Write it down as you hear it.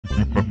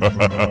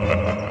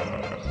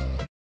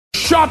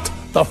Shut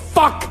the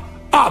fuck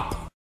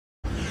up!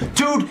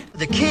 Dude,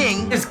 the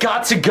king has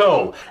got to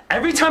go.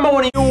 Every time I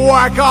want to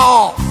whack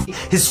off!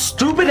 his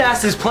stupid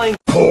ass is playing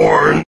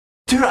Porn!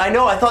 Dude, I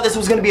know, I thought this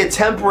was gonna be a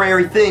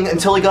temporary thing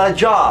until he got a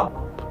job.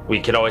 We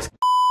could always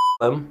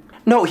him.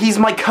 No, he's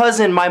my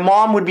cousin. My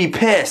mom would be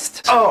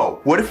pissed. Oh,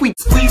 what if we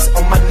squeeze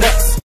on my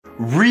nuts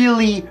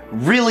really,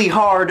 really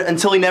hard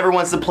until he never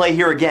wants to play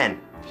here again?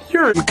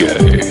 You're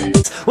gay.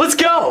 Let's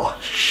go!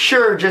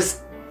 Sure,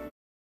 just...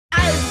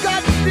 I've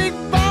got big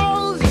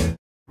balls!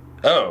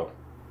 Oh.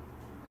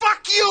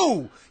 Fuck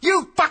you!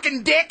 You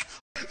fucking dick!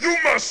 You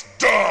must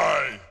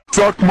die!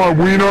 Suck my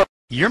wiener!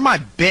 You're my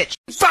bitch!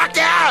 Fuck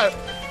out!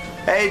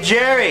 Hey,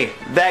 Jerry,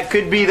 that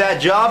could be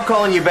that job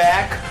calling you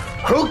back.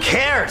 Who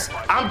cares?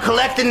 I'm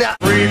collecting the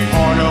Free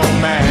porno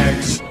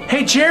mags.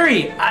 Hey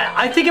Jerry,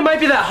 I think it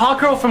might be that hot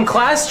girl from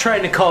class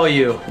trying to call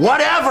you.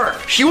 Whatever!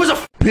 She was a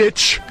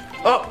Bitch!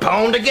 Oh,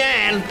 pwned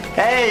again.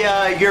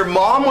 Hey, your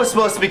mom was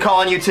supposed to be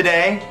calling you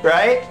today,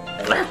 right?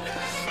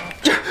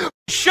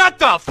 Shut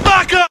the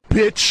fuck up!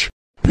 Bitch!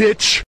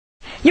 Bitch!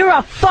 You're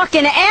a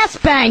fucking ass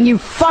bang, you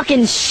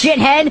fucking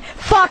shithead!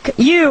 Fuck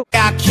you!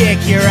 I'll kick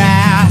your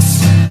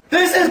ass!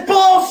 This is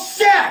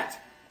bullshit!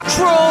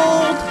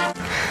 Trolled!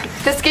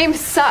 This game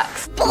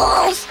sucks.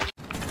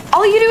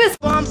 All you do is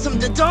Bomb some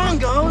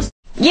dodongos!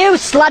 You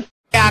slut!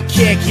 I'll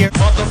kick your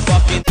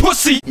motherfucking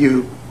pussy!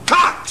 You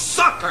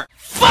Cocksucker!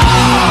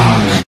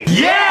 Fuck!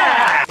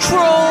 Yeah!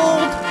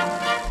 Trolled!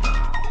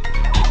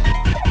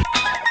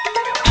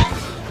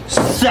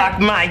 Suck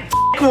my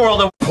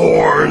world of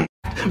porn.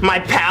 My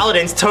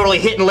paladin's totally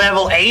hitting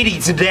level 80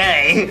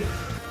 today.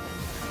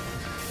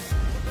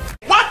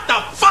 What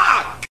the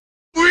fuck?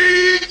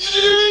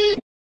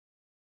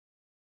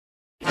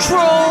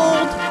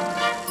 Trolled!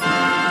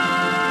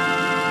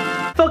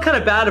 Felt kind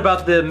of bad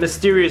about the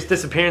mysterious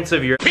disappearance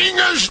of your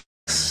Fingers!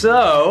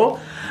 so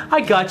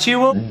I got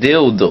you a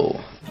dildo.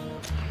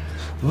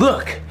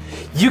 look.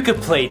 You could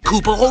play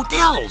Koopa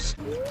Hotels!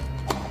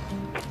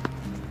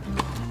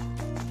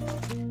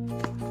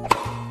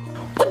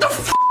 What the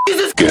f is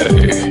this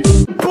Gay.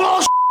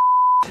 bullshit?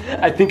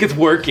 I think it's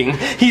working.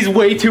 He's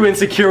way too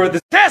insecure with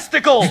his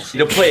Testicles!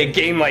 to play a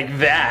game like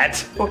that.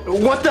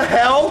 What the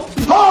hell?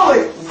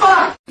 Holy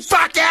fuck!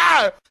 Fuck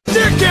out!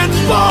 Dick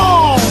and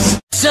balls!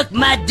 Suck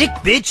my dick,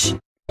 bitch!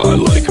 I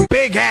like 'em.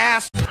 Big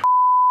ass!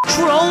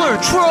 Troller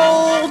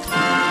trolled!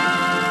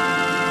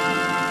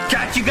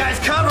 Got you guys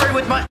covered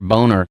with my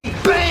Boner.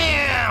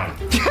 BAM!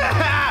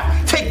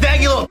 Take that,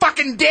 you little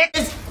Fucking dick!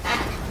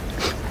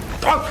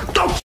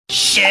 oh,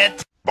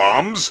 Shit!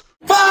 Bombs?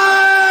 fuck!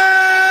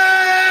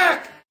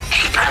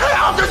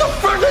 There's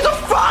a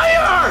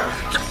fire!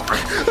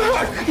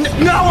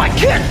 No, I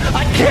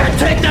can't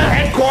take the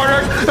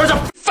headquarters! There's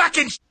a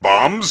Fucking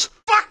bombs?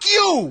 Fuck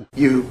you!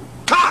 You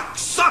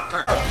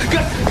Cocksucker!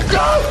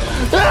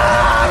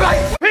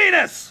 my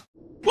Penis!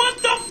 What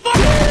the fuck?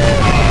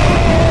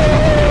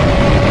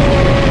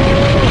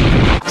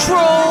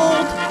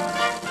 Trolled!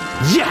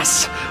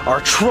 Yes!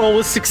 Our troll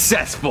is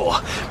successful.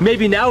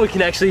 Maybe now we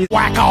can actually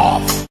Whack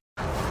off!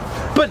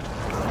 but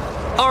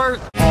our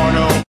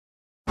Porno.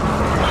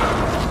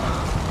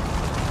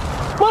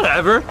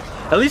 whatever.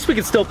 At least we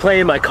can still play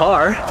in my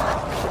car.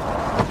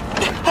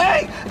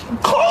 Hey!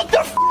 Close the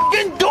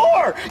f***ing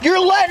door!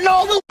 You're letting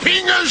all the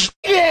Fingers!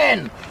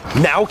 in!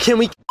 Now can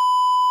we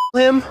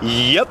him?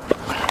 Yep.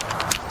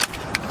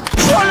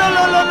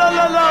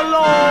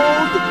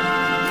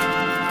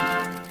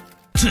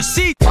 To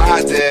see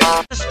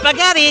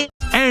Spaghetti!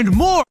 and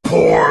more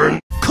Porn.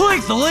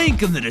 click the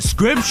link in the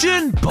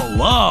description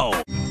below.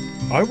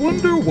 I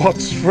wonder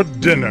what's for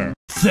dinner.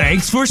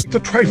 Thanks for The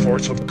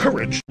Triforce of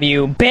Courage.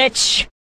 You bitch!